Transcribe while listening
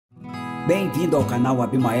Bem-vindo ao canal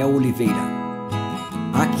Abimael Oliveira.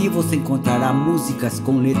 Aqui você encontrará músicas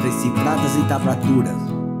com letras cifradas e tablaturas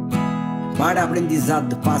para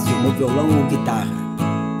aprendizado fácil no violão ou guitarra.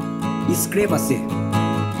 Inscreva-se,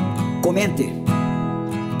 comente,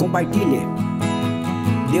 compartilhe,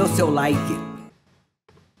 dê o seu like.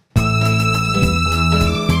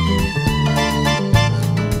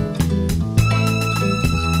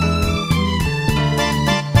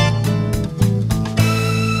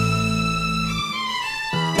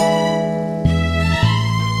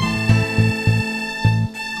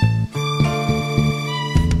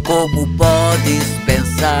 Como podes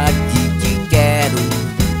pensar que te quero?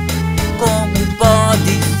 Como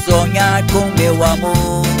podes sonhar com meu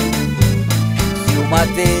amor? Se uma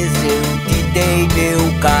vez eu te dei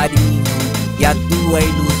meu carinho e a tua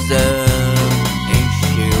ilusão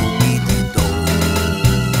encheu-me de dor.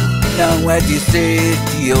 Não é dizer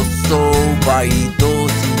que eu sou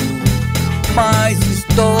vaidoso, mas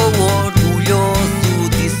estou orgulhoso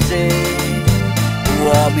de ser o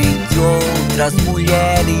homem que outras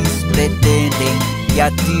mulheres pretendem, e a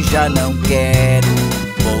ti já não quero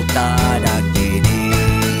voltar a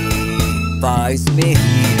querer. Faz-me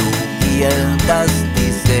rir o que andas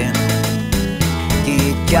dizendo,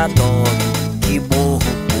 que te adoro, que morro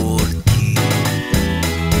por ti.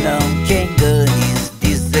 Não te enganes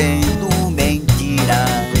dizendo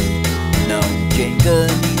mentiras, não te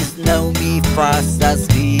enganes, não me faças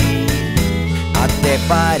rir. Até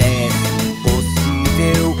parece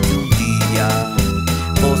possível que um dia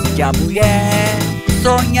foste a mulher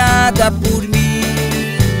sonhada por mim.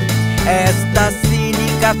 Esta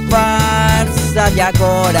cínica farsa de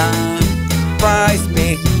agora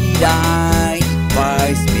faz-me rir, ai,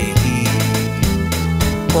 faz-me rir.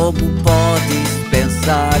 Como podes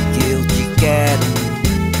pensar que eu te quero?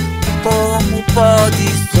 Como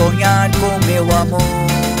podes sonhar com meu amor?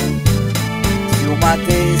 Se uma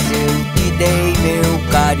vez eu te dei meu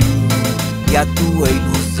carinho e a tua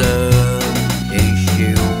ilusão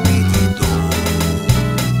encheu-me de dor.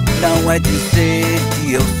 Não é dizer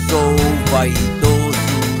que eu sou vaidoso,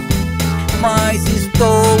 mas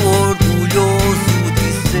estou orgulhoso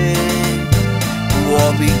de ser o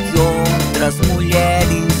homem que outras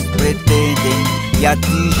mulheres pretendem, e a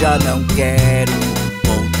ti já não quero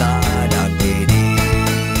voltar a querer.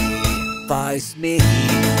 Faz-me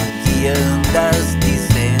rir o que andas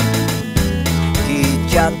dizendo, que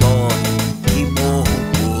te adoro, que morro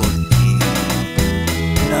por ti.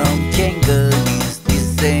 Não te enganes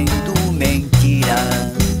dizendo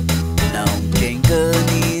mentiras, não te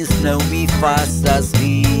enganes, não me faças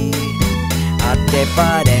rir. Até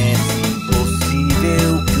parece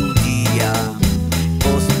possível que um dia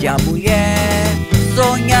foste a mulher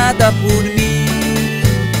sonhada por mim.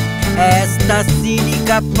 Esta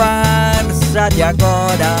cínica farsa de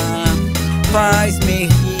agora faz-me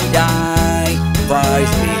rir, ai,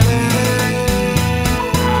 faz-me